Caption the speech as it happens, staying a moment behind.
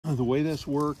The way this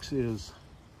works is,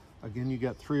 again, you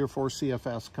got 3 or 4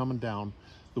 CFS coming down.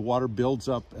 The water builds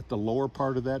up at the lower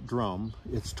part of that drum.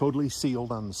 It's totally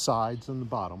sealed on the sides and the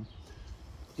bottom.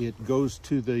 It goes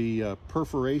to the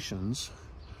perforations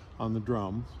on the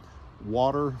drum.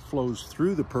 Water flows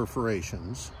through the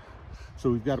perforations. So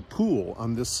we've got a pool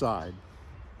on this side.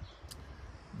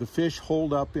 The fish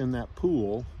hold up in that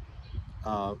pool.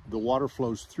 The water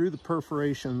flows through the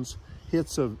perforations,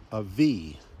 hits a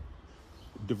V,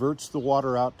 diverts the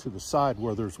water out to the side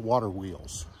where there's water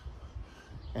wheels,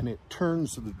 and it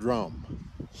turns the drum.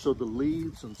 So the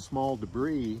leaves and small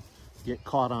debris get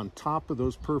caught on top of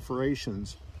those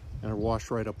perforations and are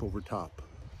washed right up over top,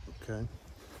 okay?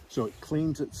 So it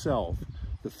cleans itself.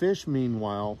 The fish,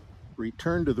 meanwhile,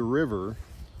 return to the river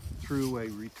through a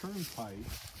return pipe.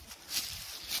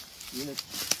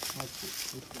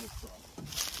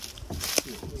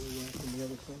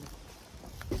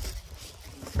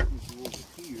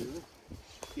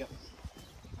 Yep.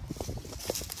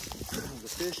 The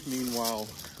fish, meanwhile,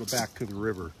 go back to the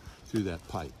river through that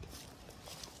pipe.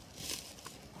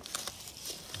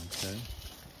 Okay.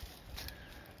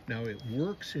 Now it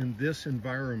works in this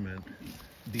environment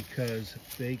because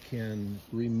they can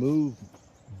remove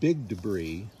big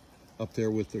debris up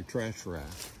there with their trash rack,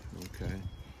 okay?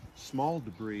 Small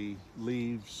debris,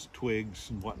 leaves, twigs,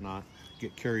 and whatnot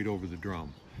get carried over the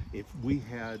drum. If we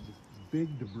had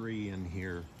big debris in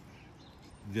here,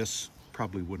 this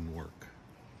probably wouldn't work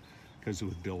because it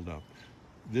would build up.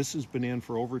 This has been in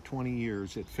for over 20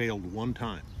 years. It failed one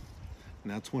time,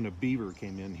 and that's when a beaver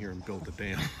came in here and built a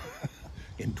dam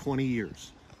in 20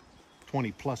 years,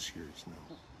 20 plus years now.